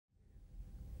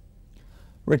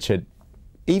Richard,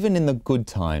 even in the good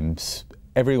times,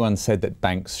 everyone said that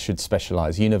banks should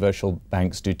specialise. Universal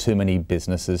banks do too many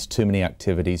businesses, too many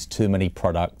activities, too many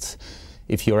products.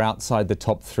 If you're outside the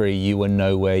top three, you were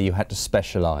nowhere, you had to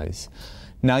specialise.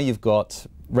 Now you've got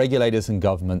regulators and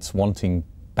governments wanting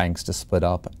banks to split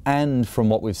up, and from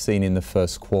what we've seen in the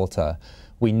first quarter,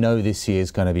 we know this year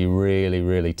is going to be really,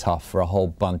 really tough for a whole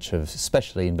bunch of,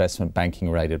 especially investment banking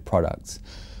related products.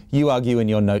 You argue in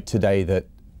your note today that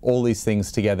all these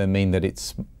things together mean that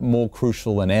it's more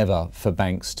crucial than ever for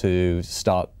banks to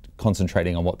start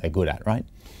concentrating on what they're good at, right?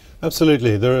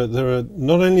 Absolutely. There are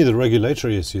not only the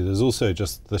regulatory issue, there's also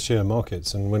just the sheer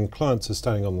markets. And when clients are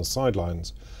standing on the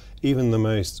sidelines, even the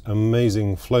most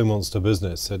amazing flow monster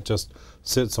business that just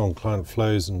sits on client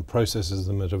flows and processes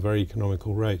them at a very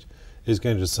economical rate is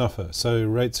going to suffer. So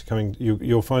rates are coming,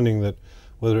 you're finding that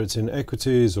whether it's in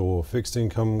equities or fixed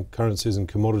income, currencies and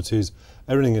commodities,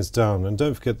 everything is down. And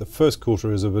don't forget the first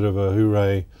quarter is a bit of a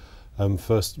hooray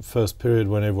first period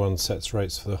when everyone sets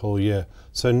rates for the whole year.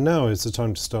 So now is the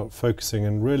time to start focusing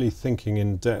and really thinking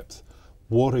in depth.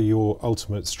 What are your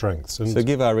ultimate strengths? And so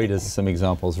give our readers some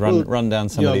examples. Run down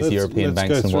some of these European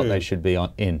banks and what they should be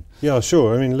in. Yeah,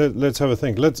 sure. I mean, let's have a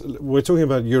think. We're talking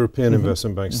about European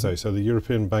investment banks today. So the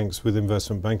European banks with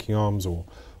investment banking arms,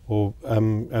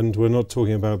 and we're not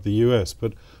talking about the US,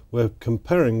 but we're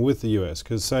comparing with the US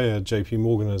because say JP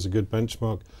Morgan has a good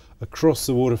benchmark. Across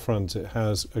the waterfront, it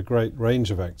has a great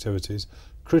range of activities.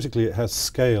 Critically, it has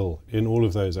scale in all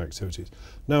of those activities.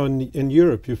 Now, in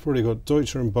Europe, you've probably got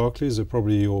Deutsche and Barclays are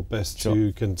probably your best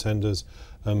two contenders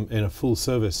in a full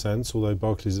service sense, although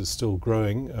Barclays is still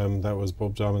growing. That was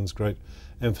Bob Diamond's great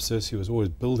emphasis. He was always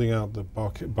building out the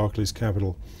Barclays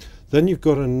capital. Then you've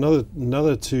got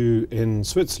another two in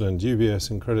Switzerland,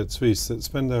 UBS and Credit Suisse, that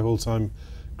spend their whole time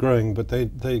growing, but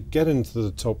they get into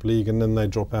the top league and then they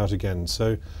drop out again.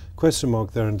 So question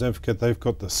mark there, and don't forget they've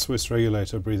got the Swiss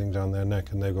regulator breathing down their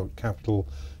neck and they've got capital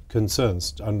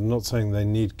concerns. I'm not saying they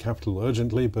need capital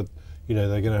urgently, but you know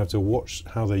they're going to have to watch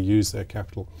how they use their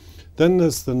capital. Then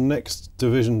there's the next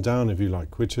division down, if you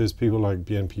like, which is people like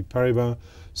BNP Paribas,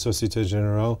 Societe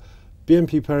Generale.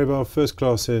 BNP Paribas, first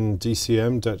class in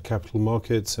DCM, debt capital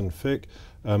markets and FIC.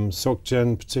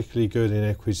 SocGen, particularly good in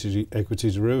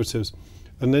equity derivatives.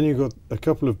 And then you've got a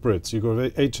couple of Brits. You've got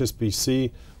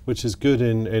HSBC, which is good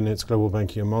in its global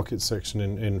banking and markets section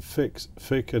in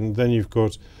FIC. And then you've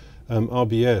got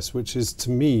RBS, which is,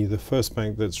 to me, the first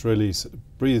bank that's really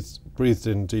breathed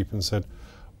in deep and said,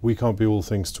 we can't be all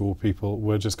things to all people.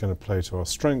 We're just going to play to our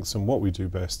strengths, and what we do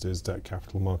best is debt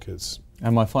capital markets.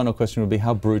 And my final question would be,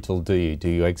 how brutal do you? Do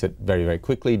you exit very, very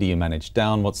quickly? Do you manage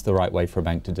down? What's the right way for a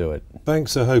bank to do it?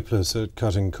 Banks are hopeless at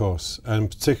cutting costs, and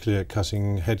particularly at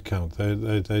cutting headcount.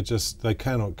 They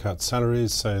cannot cut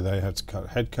salaries, so they have to cut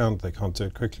headcount. They can't do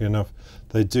it quickly enough.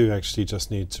 They do actually just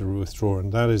need to withdraw,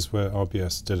 and that is where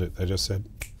RBS did it. They just said,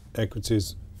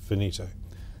 equities, finito.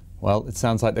 Well, it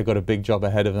sounds like they've got a big job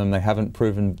ahead of them. They haven't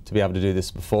proven to be able to do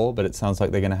this before, but it sounds like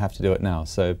they're going to have to do it now.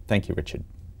 So thank you, Richard.